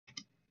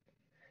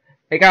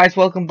Hey guys,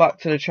 welcome back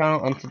to the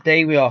channel, and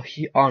today we are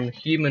on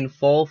Human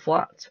Fall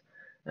Flat.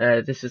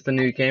 This is the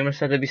new game I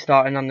said I'd be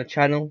starting on the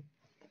channel.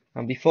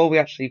 And before we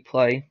actually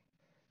play,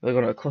 we're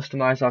going to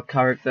customize our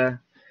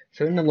character.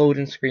 So in the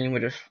loading screen, we're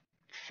just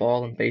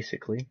falling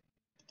basically.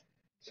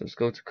 So let's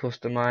go to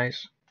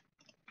customize,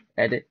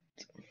 edit,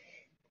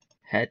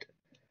 head,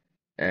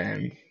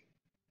 you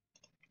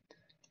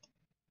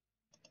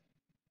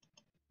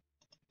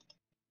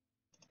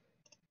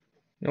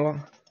know what?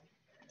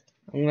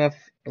 I'm gonna have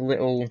a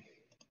little.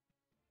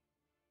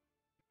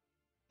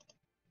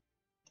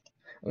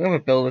 I'm gonna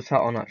have a builder's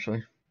hat on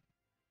actually.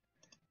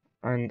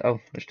 And oh,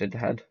 I just did the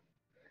head.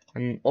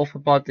 And upper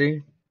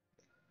body,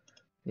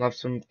 we'll have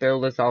some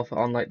builder's outfit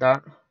on like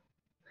that.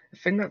 I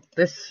think that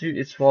this suit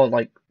is for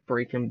like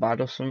Breaking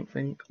Bad or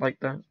something like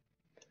that.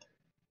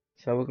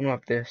 So we're gonna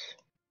have this.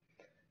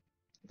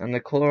 And the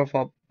colour of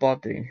our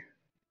body.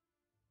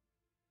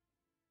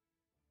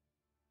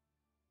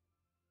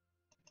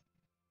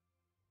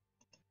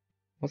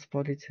 What's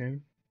body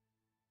tone?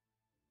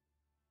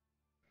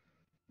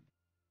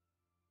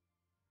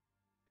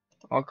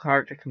 Our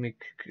character can be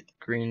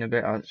green a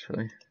bit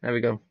actually. There we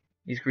go.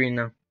 He's green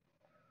now.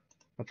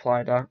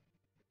 Apply that.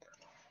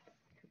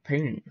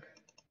 Paint.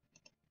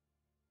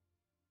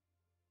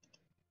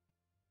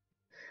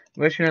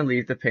 We're just gonna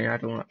leave the paint. I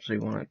don't actually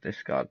want to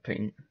discard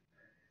paint.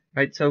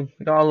 Right, so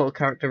we got our little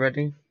character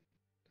ready.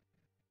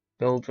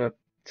 Build a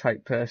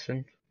type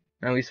person.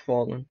 Now he's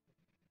fallen.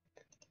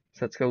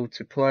 So let's go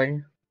to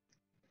play.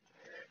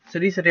 So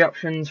these are the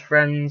options: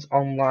 friends,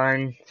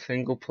 online,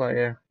 single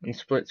player, and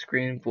split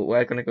screen. But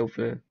we're gonna go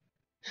for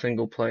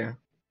single player.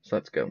 So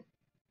let's go.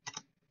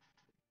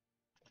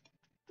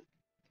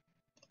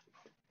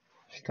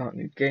 Start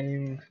new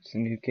game. It's a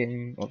new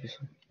game,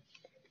 obviously.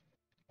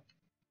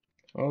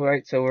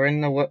 Alright, so we're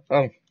in the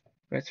right,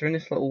 so we're in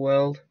this little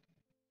world.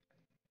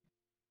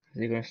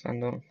 Is he gonna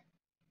stand up?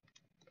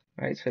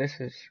 Right, so this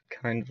is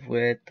kind of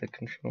weird, the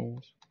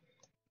controls.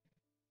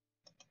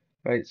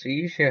 Right, so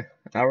use your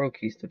arrow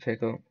keys to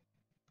pick up.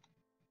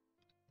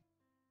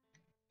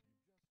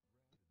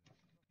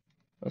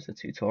 That's a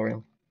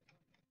tutorial.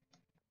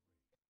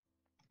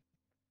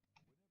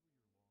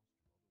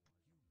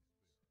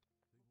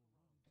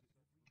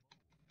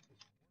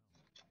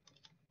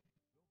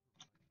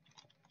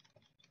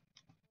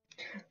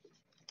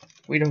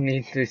 We don't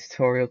need this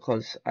tutorial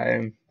because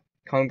I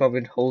can't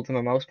bother holding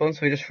my mouse button, so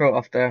we just throw it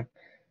off there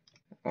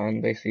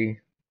and basically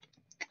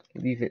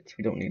leave it.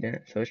 We don't need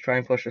it. So let's try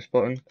and push this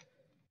button.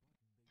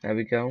 There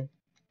we go.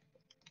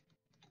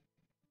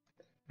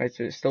 Right,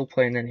 so it's still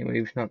playing anyway,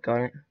 we've not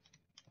got it.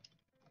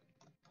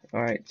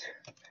 Alright,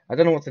 I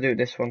don't know what to do with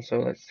this one, so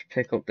let's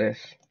pick up this.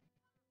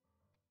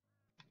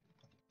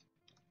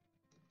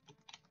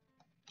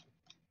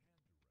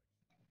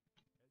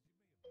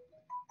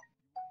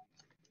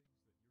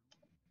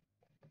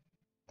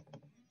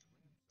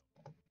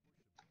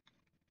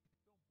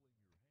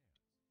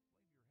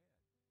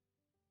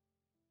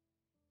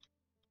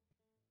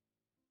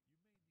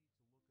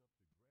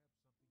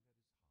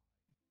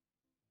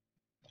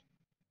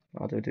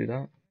 How do I do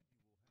that?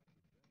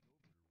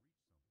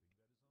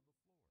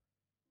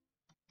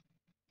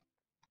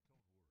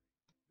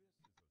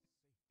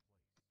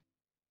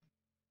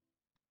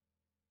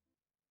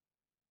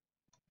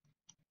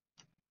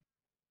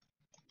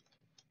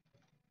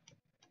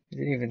 He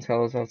didn't even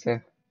tell us how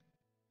to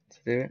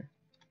do it.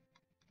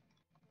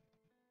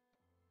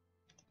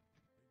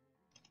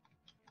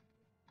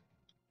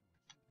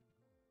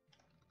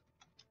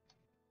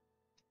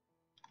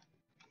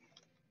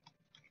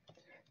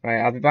 Right,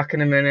 I'll be back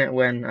in a minute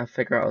when I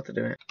figure out how to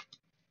do it.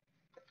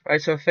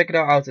 Right, so I figured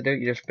out how to do it.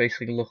 You just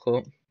basically look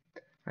up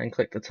and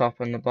click the top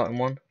and the bottom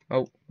one.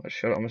 Oh, I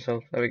shut it on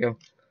myself. There we go.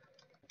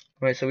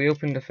 Right, so we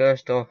opened the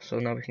first door, so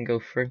now we can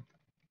go through.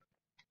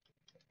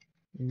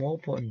 More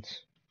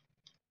buttons.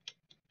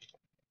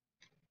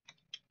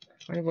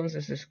 How many buttons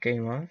does this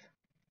game have?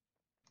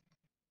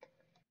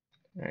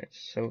 Right,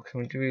 so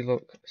do we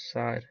look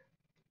side?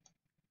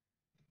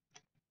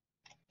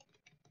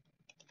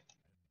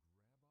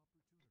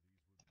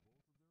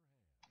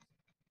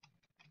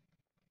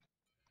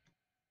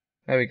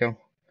 There we go.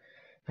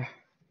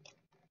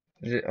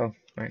 Is it? Oh,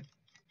 right.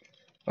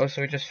 Oh,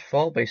 so we just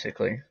fall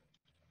basically.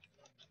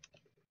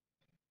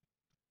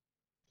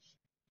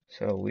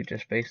 So we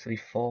just basically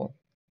fall.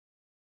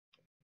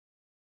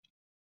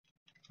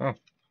 Oh,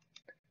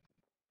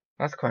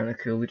 that's kind of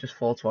cool. We just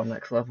fall to our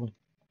next level.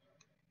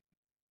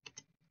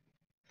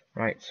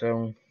 Right,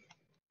 so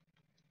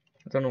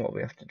I don't know what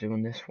we have to do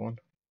on this one.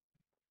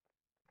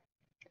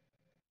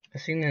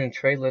 I've seen in a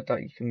trailer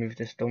that you can move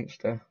this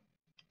dumpster.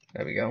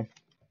 There we go.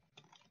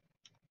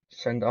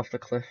 Send it off the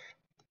cliff.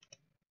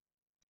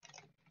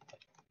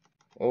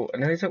 Oh,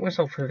 and then I took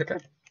myself over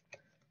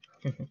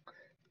there.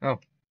 Oh,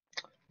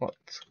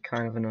 what's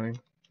kind of annoying.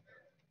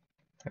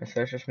 Right, so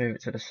let's just move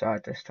it to the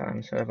side this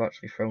time, so I've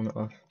actually thrown it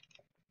off.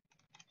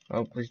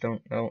 Oh, please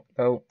don't. No,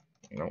 no,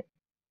 no.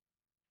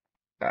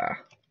 Ah,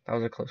 that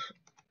was a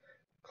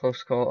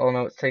close call. Oh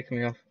no, it's taking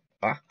me off.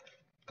 Ah,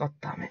 god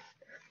damn it.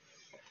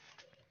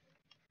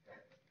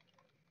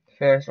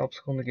 first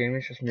obstacle in the game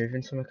is just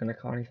moving something and I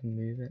can't even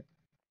move it.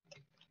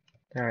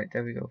 Alright,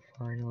 there we go,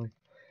 finally.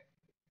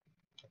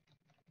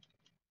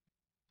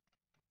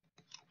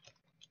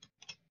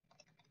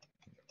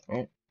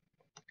 Oh,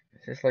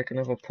 is this like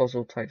another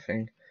puzzle type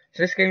thing?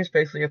 So this game is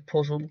basically a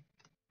puzzle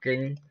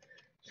game.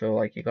 So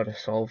like you gotta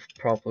solve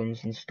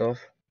problems and stuff.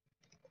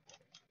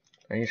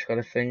 And you just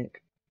gotta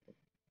think.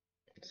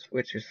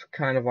 Which is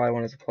kind of why I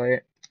wanted to play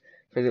it.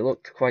 Because it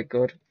looked quite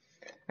good.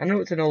 I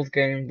know it's an old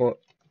game, but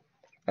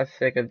I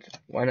figured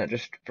why not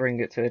just bring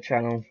it to the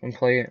channel and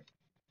play it.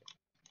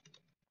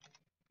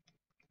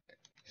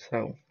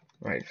 So,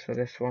 right, so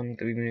this one,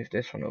 do we move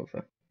this one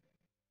over?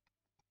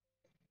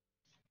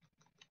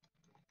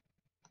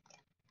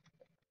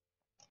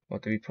 Or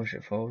do we push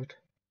it forward?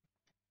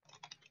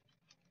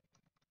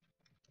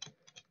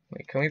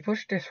 Wait, can we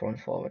push this one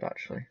forward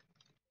actually?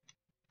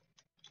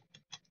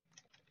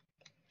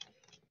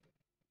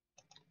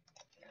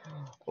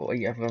 Oh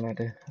wait, I've got an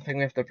idea. I think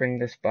we have to bring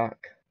this back.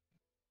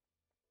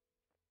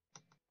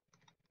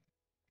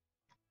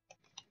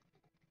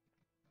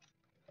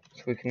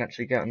 So we can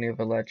actually get on the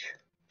other ledge.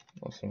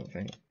 Or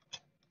something.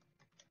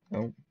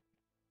 No.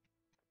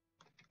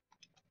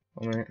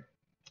 A minute.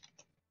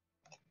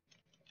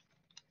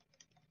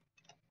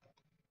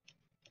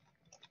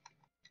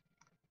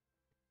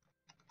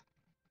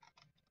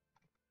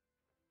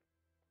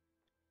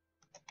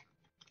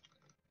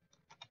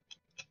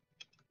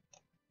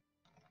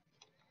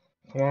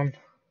 Come on.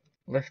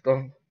 Lift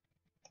up.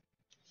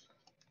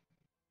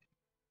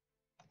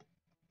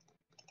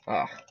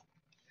 Ah.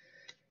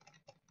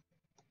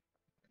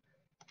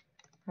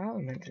 How am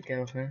I meant to get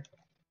up here?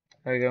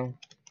 There we go.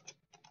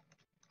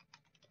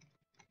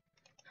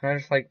 Can I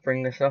just like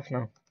bring this off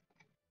now?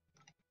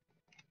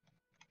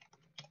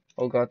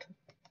 Oh god.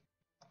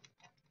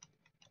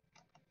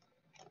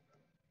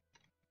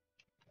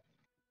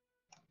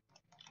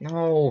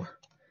 No!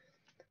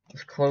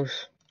 It's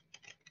close.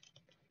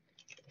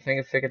 I think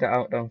I figured it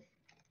out though.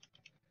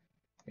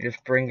 You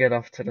just bring it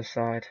off to the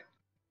side.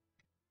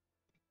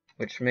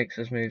 Which makes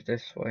us move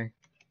this way.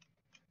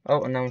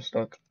 Oh, and now I'm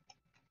stuck.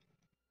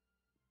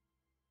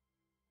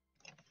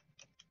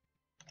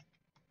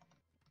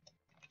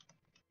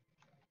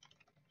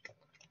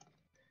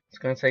 It's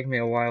gonna take me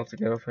a while to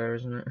get up here,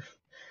 isn't it?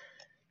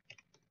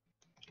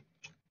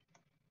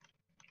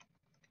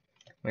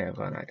 Wait, I've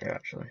got an idea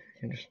actually. I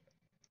can just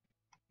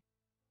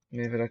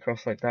move it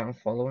across like that and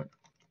follow it.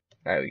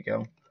 There we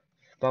go.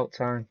 About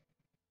time.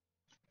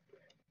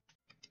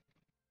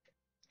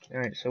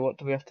 Alright, so what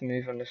do we have to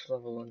move on this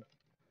level then?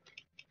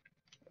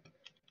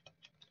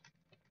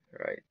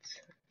 Right.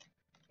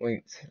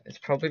 Wait, it's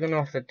probably gonna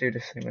have to do the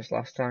same as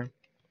last time.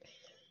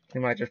 We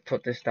might just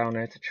put this down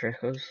there to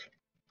trick us.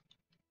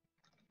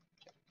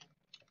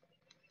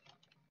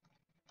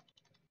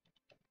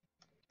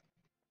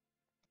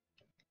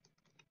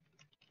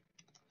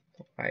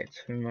 Right,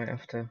 we might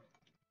have to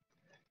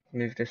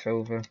move this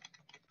over.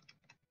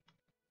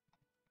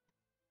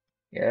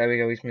 Yeah, there we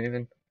go, he's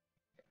moving.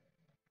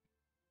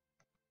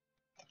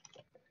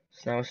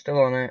 So now we're still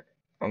on it,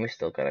 and we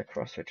still got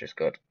across, which is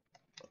good.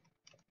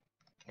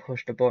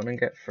 Push the button and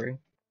get through.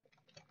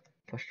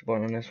 Push the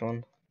button on this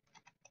one.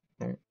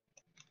 Oh,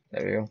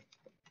 there we go.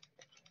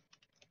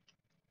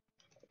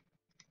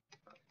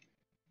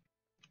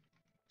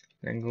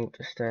 Then go up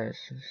the stairs.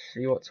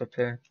 See what's up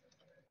here.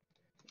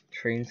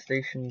 Train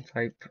station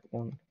type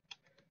 1.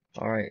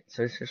 Alright,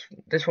 so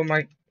this one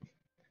might...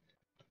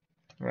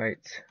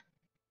 Right.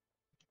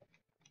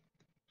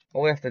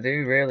 All we have to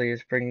do really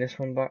is bring this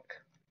one back.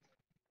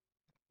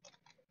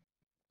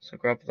 So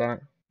grab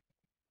that.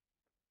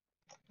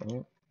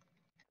 Oh.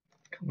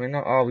 Can we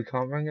not? Oh, we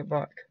can't bring it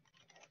back.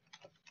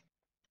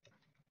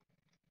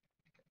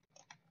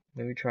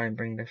 Maybe try and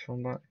bring this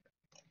one back.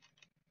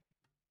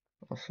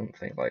 Or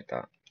something like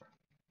that.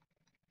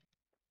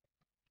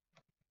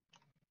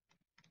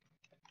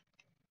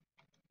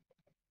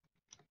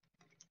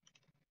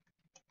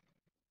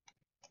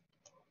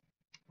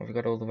 Have we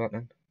got all of that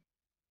then?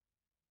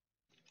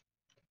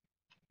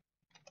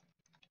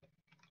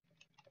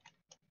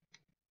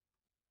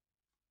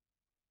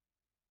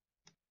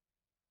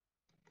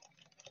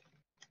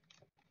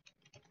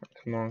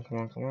 Come on, come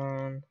on, come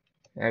on.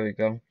 There we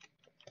go.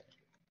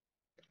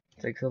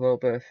 Takes a little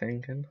bit of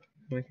thinking.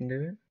 We can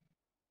do it.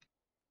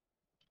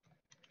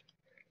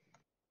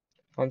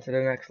 On to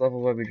the next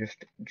level where we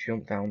just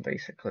jump down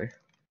basically.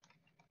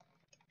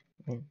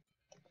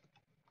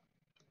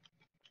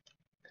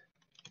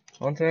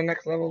 On to the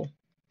next level.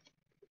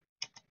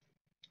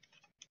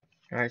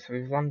 Alright, so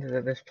we've landed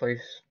at this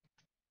place.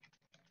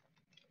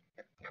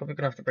 Probably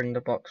gonna have to bring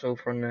the box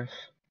over on this.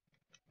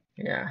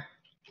 Yeah.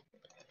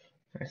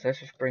 Right, so let's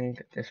just bring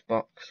this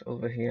box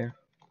over here.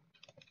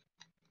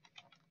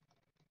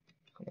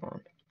 Come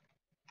on.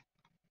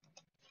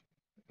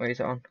 Wait,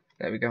 is it on?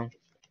 There we go.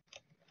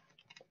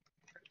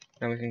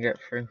 Now we can get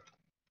through.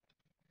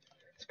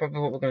 It's probably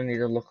what we're going to need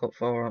to look up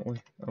for, aren't we?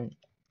 Oh,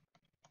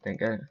 didn't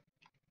get it.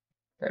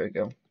 There we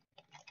go.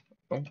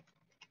 Oh.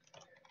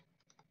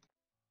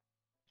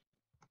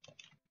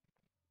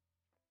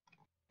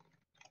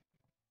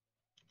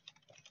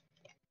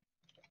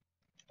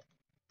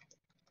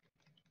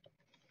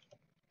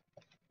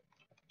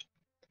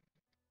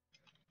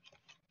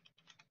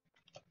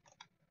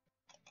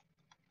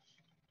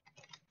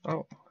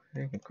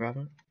 You can grab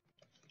it.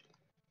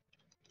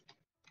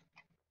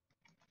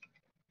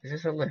 Is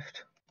this a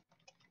lift?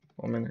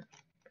 1 minute.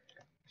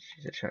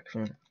 She's a check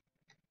something.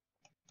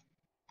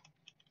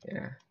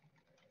 Yeah.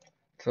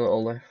 It's a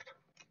little lift.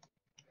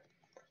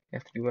 You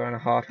have to be wearing a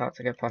hard hat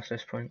to get past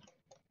this point.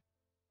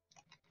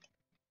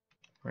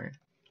 Right.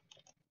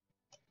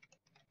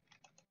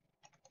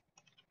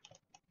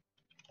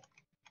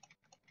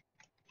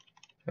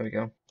 There we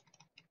go.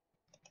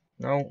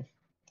 No.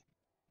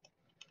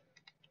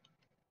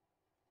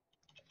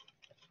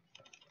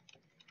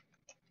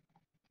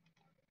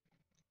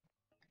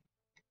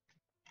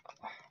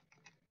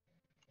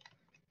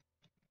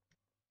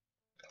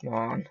 Come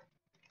on.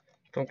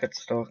 Don't get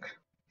stuck.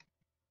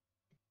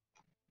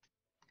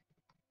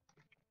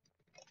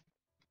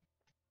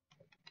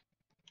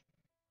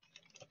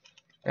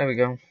 There we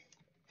go.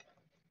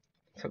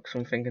 Took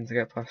some thinking to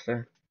get past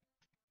there.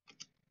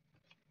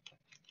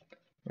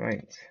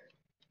 Right.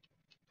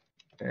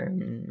 Oh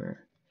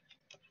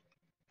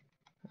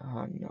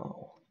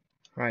no.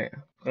 Right.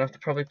 I'm gonna have to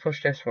probably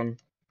push this one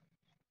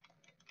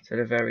to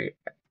the very...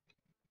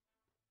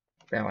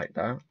 There, like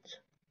that.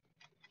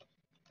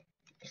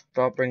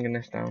 Start bringing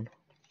this down.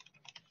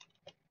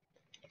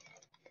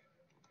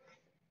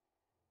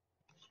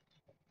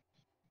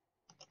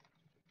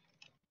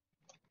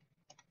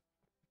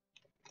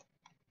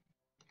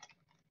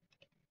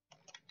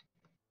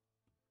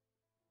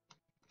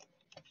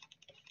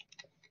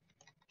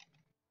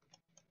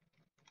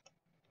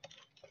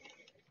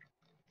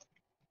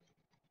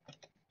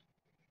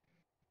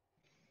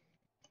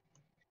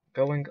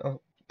 Going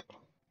up.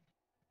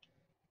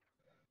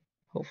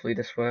 Hopefully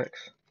this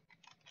works.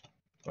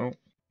 Oh.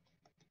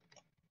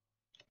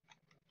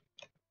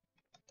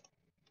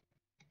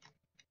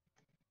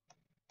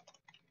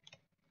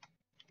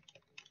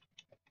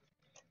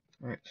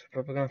 Right, so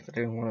probably gonna have to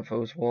do one of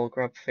those wall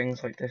grab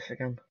things like this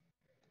again.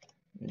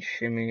 And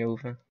shimmy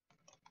over.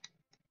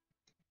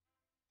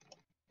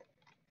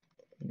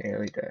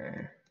 Nearly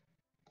there.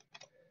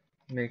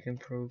 Making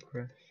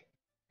progress.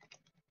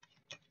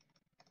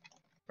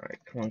 Right,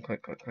 come on,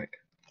 quick, quick, quick.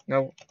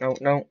 No, no,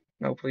 no,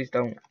 no, please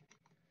don't.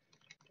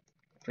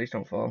 Please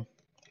don't fall.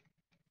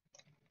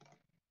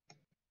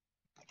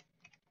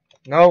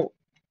 No!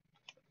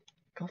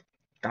 God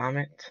damn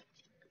it.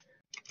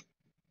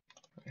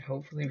 Right,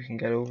 hopefully we can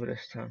get over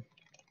this time.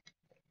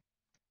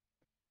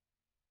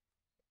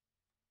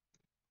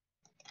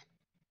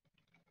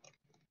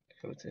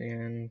 Go to the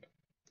end.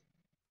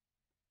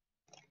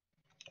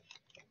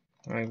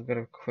 Alright, we've got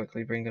to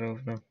quickly bring it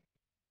over now.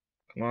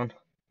 Come on.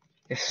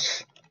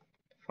 Yes!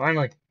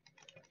 Finally!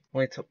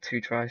 Only took 2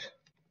 tries.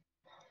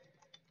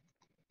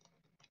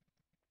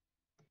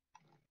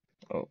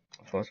 Oh,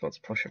 I thought I was about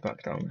to push it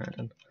back down there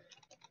then.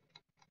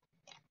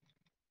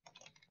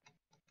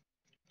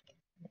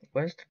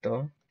 Where's the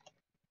door?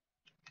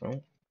 Oh.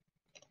 Is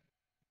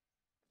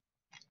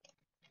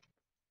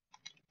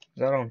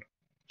that on?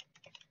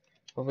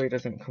 Hopefully it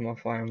doesn't come off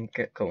while I'm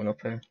going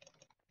up here.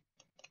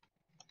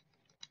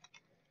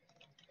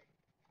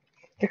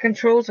 The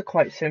controls are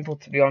quite simple,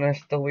 to be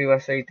honest.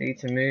 WSAD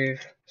to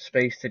move,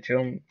 space to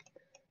jump,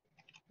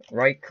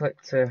 right click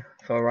for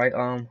right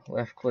arm,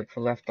 left click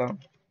for left arm.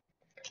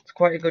 It's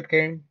quite a good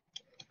game.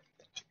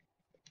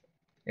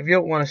 If you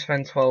don't want to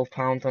spend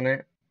 £12 on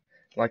it,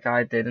 like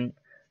I didn't,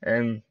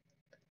 well,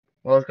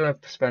 I was going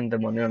to spend the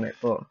money on it,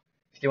 but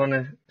if you want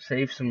to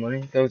save some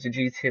money, go to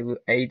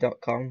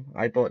GTA.com.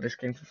 I bought this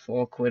game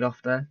for £4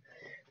 off there,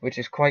 which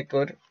is quite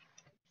good.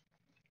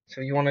 So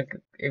if you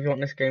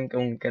want this game, go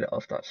and get it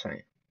off that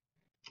site.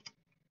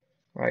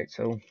 Right,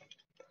 so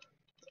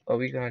are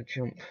we gonna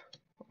jump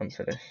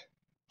onto this?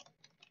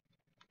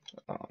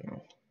 Oh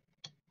no.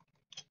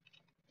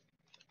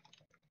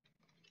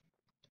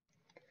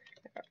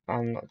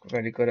 I'm not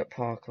very good at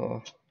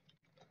parkour.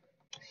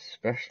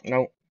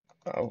 No.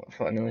 Oh, I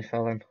thought I nearly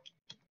fell in.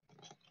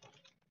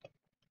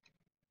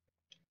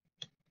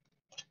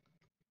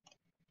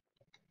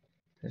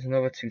 There's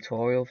another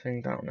tutorial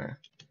thing down there.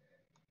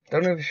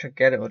 Don't know if I should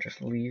get it or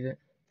just leave it.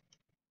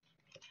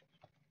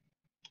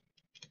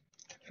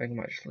 I think I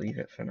might just leave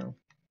it for now.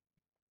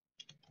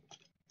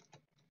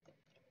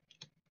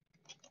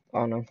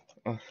 Oh no.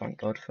 Oh, thank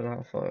God for that.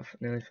 I thought I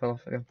nearly fell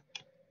off again.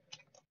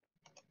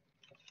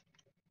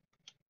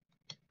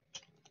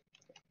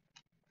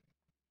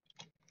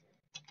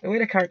 The way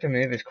the character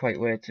moves is quite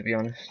weird, to be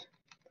honest.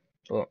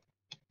 But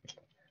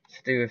it's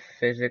to do with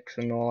physics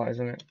and all that,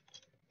 isn't it?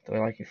 The way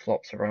like he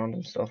flops around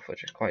and stuff,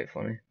 which is quite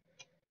funny.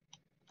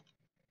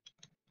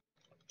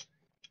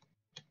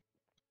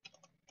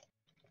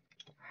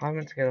 How am I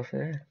meant to get off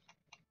there?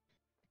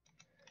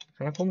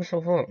 Can I pull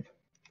myself up?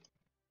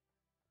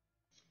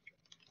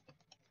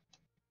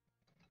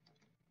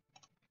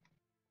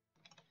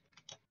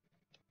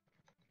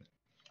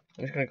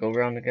 I'm just gonna go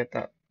around and get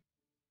that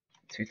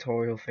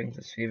tutorial thing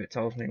to see if it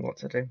tells me what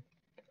to do.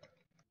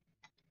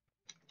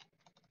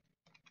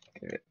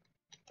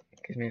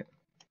 Give me it.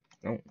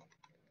 No.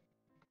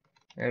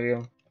 There we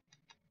go.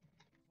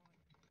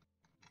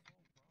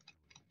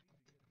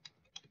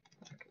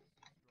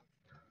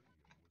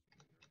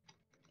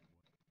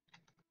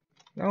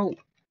 No,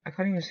 I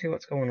can't even see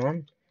what's going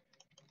on.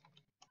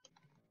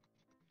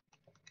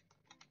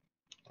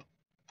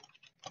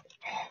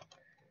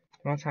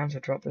 The amount of times I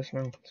drop this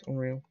now, it's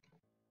unreal.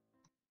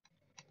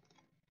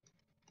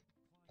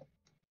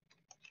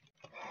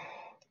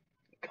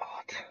 God.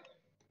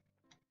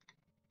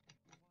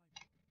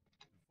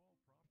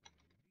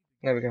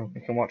 There we go,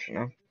 you can watch it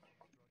now.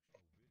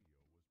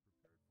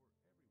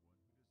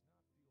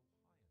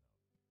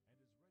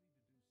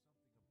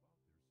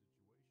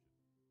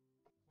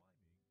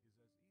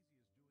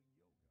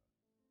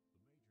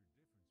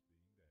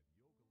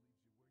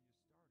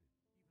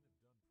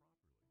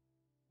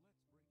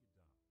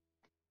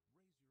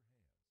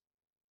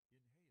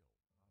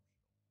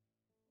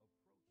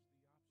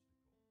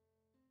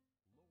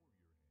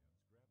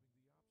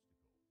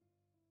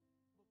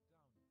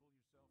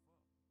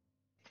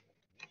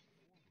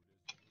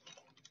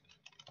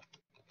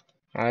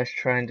 Alright, let's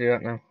try and do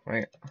that now.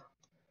 Right,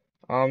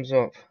 arms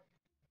up.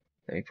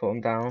 Then we put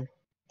them down.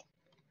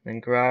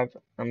 Then grab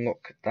and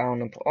look down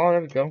and put. Oh,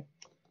 there we go.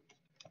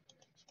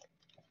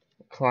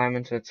 Climb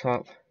into the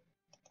top.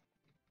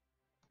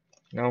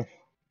 No.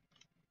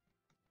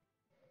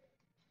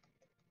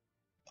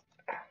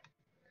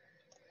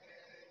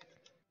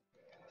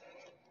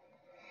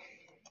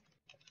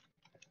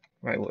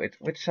 Right,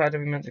 which side are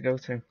we meant to go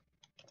to?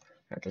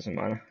 That doesn't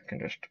matter. I can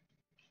just.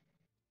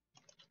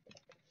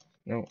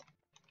 No.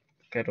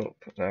 Get up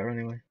there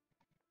anyway.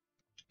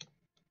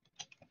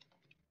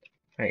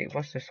 Hey,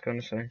 what's this going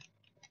to say?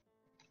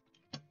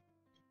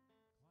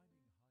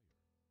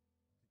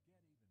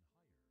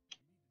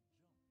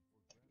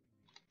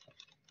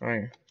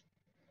 Right.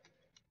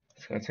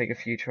 It's going to take a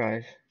few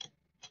tries.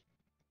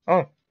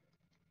 Oh!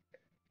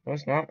 No,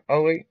 it's not.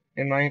 Oh, wait.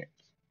 It might.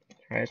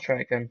 Right, let's try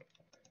it again.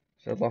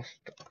 So I lost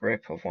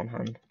grip of one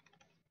hand.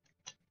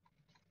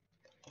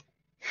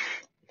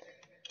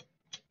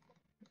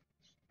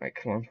 Right,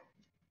 come on.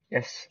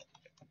 Yes.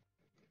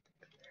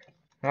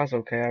 That's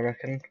okay, I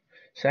reckon.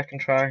 Second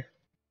try.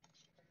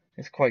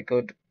 It's quite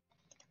good,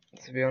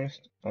 to be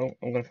honest. Oh,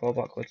 I'm going to fall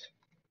backwards.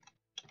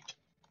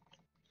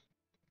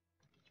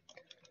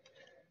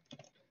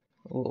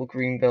 A little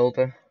green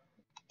builder.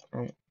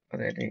 Oh, I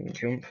didn't even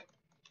jump.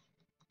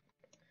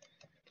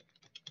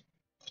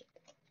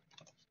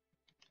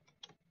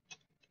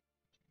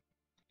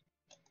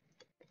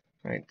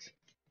 Right.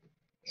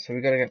 So we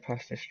got to get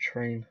past this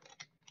train.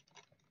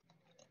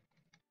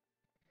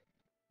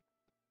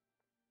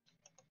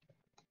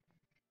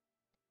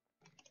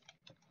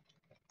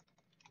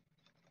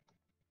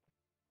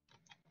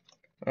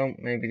 Oh,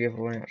 maybe the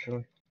other way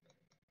actually.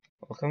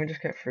 Or can we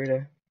just get through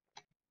there?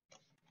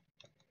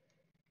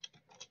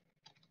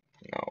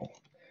 No.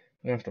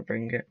 We have to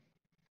bring it.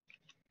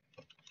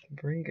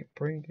 Bring it,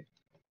 bring it.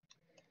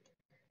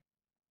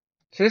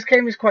 So this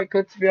game is quite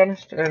good, to be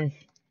honest.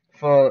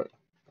 For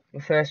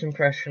the first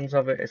impressions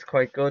of it, it's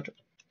quite good.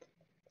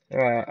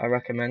 I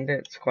recommend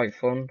it. It's quite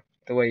fun.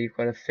 The way you've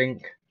got to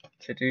think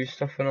to do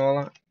stuff and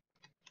all that.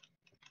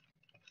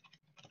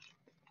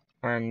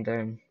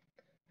 And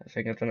I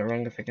think I've done it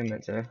wrong. I think I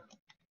meant to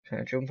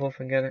kind of jump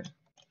off and get it.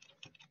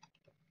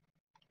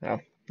 Oh,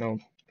 no,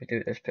 we do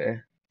it this bit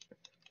here.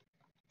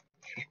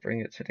 Just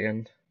bring it to the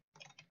end.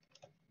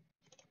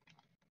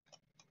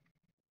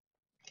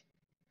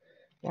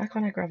 Why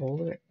can't I grab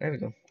all of it? There we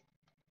go.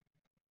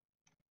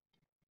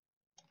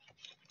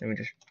 Then we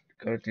just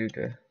gotta do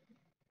the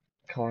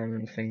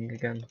climbing thing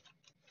again.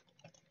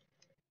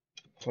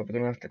 Probably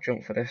gonna have to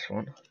jump for this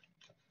one.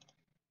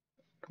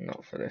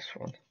 Not for this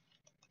one.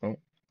 Oh,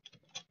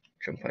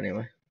 jump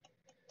anyway.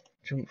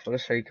 Jump for the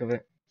sake of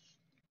it.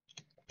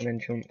 And then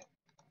jump.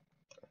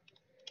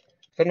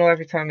 I don't know,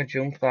 every time I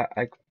jump that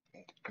I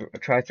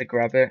try to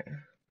grab it.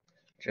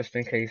 Just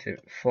in case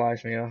it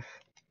flies me off.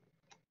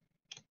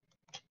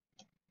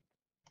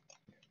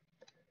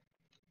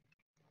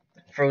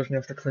 Throws me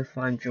off the cliff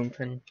while I'm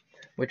jumping.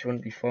 Which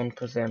wouldn't be fun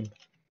because then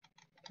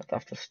I'd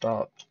have to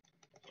start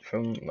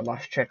from the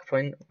last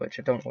checkpoint. Which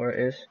I don't know where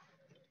it is.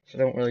 So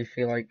I don't really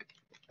feel like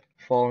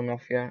falling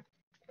off yet.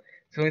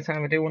 The only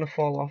time I do want to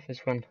fall off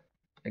is when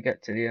I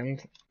get to the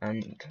end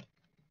and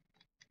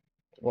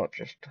what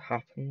just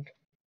happened.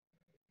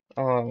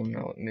 Oh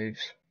no, it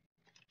moves.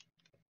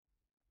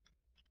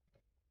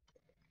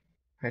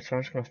 Right, so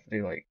I'm just gonna have to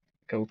do like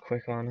go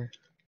quick on it.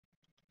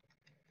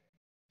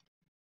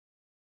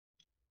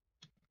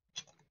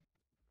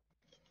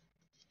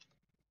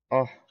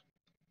 Oh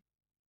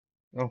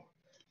no,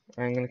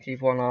 I'm gonna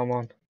keep one arm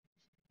on.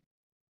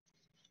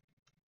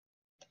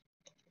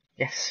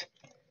 Yes.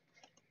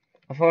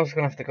 I thought I was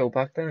gonna have to go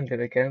back there and do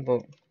it again,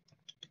 but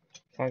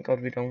thank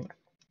God we don't.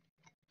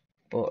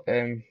 But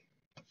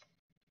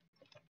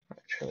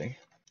actually,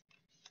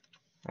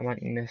 I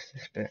might miss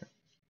this bit.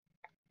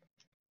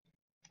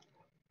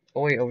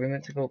 Oh wait, are we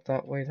meant to go up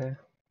that way there?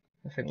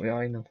 I think we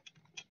are now.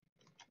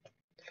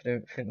 I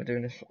think we're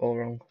doing this all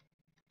wrong.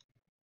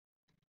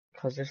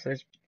 Cause this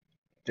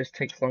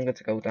takes longer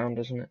to go down,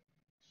 doesn't it?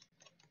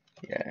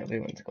 Yeah, we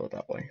want to go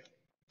that way.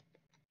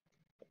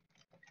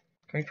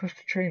 Can we push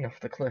the train off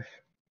the cliff?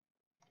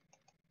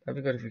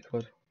 That'd be good if we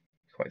could.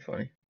 It's quite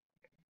funny.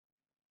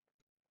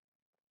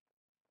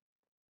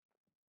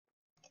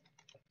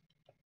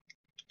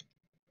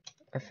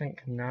 I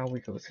think now we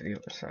go to the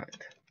other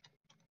side.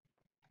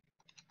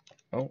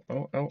 Oh,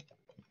 oh, oh.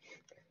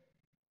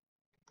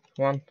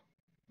 Come on,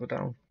 go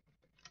down.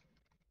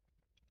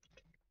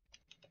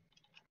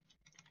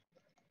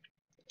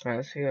 Right,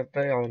 let's see, I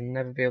bet I'll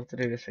never be able to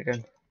do this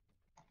again.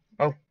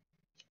 Oh.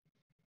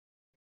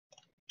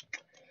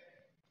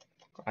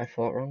 I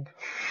thought wrong.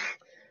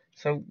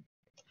 So,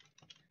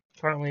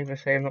 apparently if I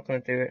say I'm not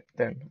going to do it,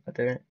 then I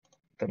do it.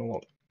 Don't know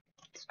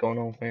what's going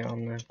on with me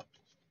on there.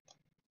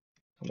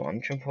 Come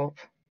on, jump up.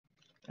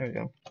 There we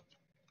go.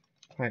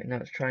 Right, now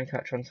let's try and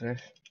catch on to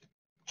this.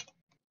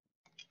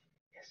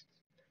 Yes.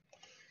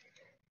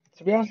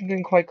 To be honest, I'm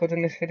doing quite good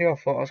in this video. I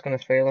thought I was going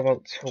to fail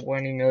about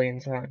 20 million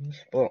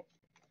times, but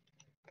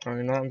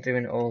apparently not. I'm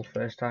doing it all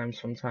first time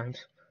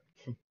sometimes.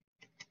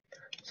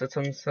 So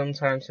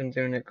sometimes I'm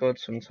doing it good,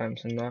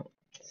 sometimes I'm not.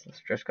 So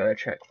it's just got a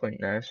checkpoint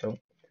there, so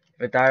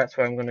if I die, that's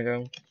where I'm going to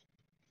go.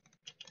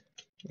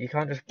 You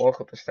can't just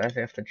walk up the stairs,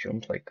 you have to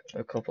jump like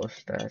a couple of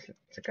stairs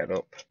to get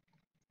up.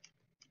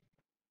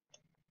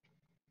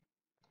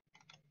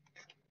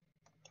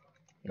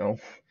 No.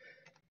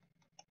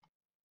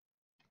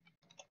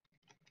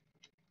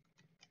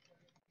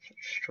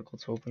 Struggle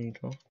to open the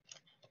door.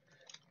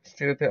 Let's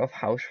do a bit of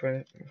house for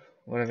it,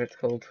 whatever it's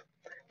called.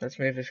 Let's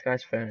move this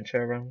guy's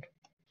furniture around.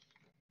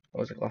 Oh,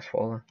 there's a glass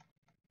faller.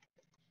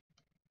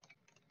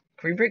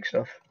 Can we break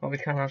stuff? Oh, we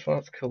can as well,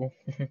 that's cool.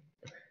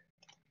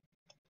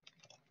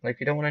 Like,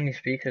 you don't want any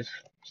speakers,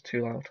 it's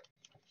too loud.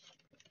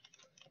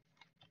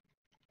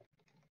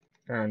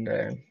 And,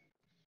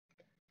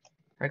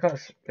 I got an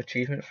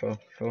achievement for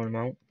throwing them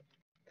out.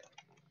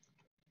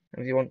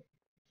 And if you want...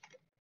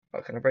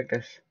 Oh, can I break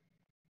this?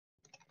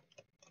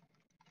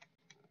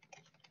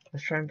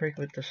 Let's try and break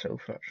it with the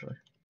sofa, actually.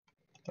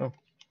 Oh.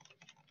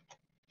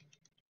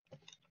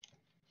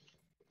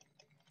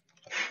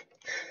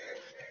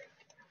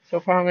 So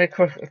apparently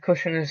a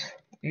cushion is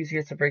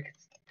easier to break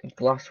a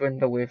glass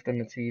window with than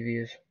the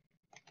TV is.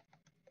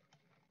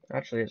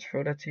 Actually, let's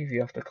throw that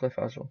TV off the cliff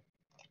as well.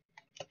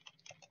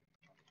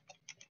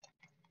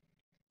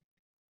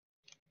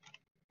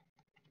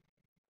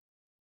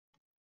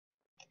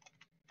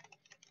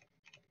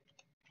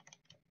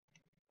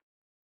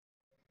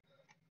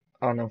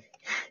 Oh no.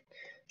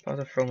 I was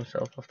to throw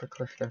myself off the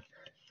cliff there.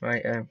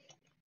 Right,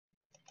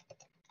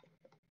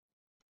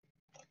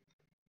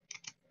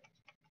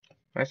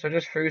 Right, so I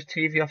just threw his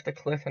TV off the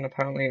cliff and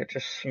apparently it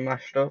just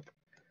smashed up.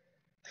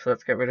 So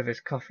let's get rid of his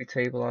coffee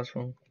table as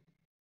well.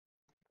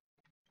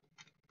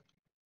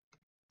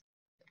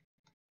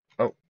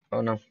 Oh,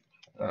 oh no.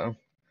 Uh-oh.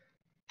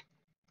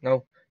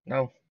 No,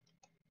 no.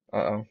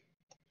 Uh-oh.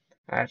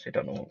 I actually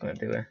don't know what I'm going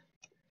to do here.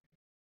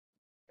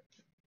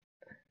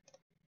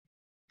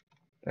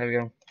 There we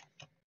go.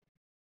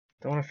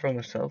 Don't want to throw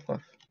myself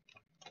off.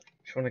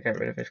 Just want to get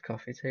rid of his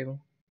coffee table.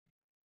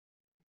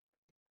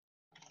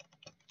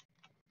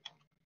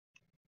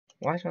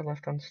 Why is my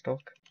left hand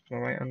stuck? My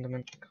right hand, I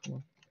meant. Come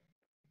on.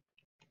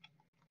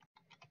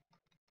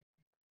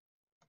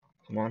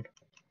 Come on.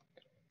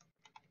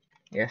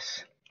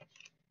 Yes.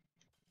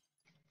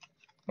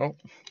 Oh.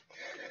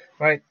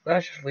 Right,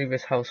 let's just leave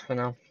this house for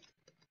now.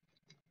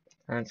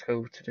 And let's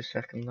go to the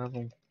second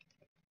level.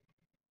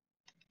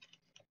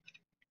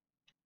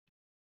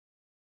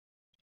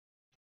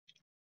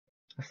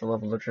 That's the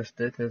level I just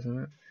did, isn't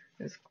it?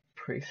 It's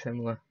pretty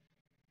similar.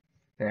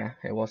 Yeah,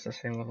 it was the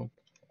same level.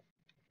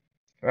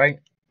 Right.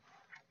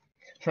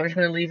 So I'm just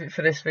going to leave it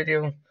for this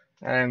video.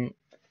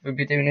 We'll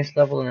be doing this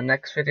level in the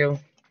next video.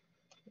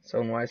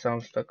 So why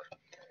I'm stuck.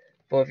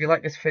 But if you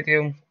like this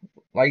video,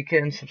 like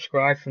it and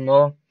subscribe for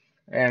more.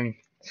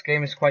 This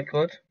game is quite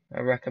good.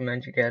 I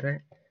recommend you get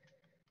it.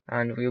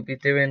 And we'll be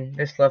doing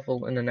this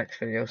level in the next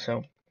video.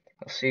 So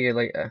I'll see you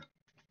later.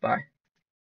 Bye.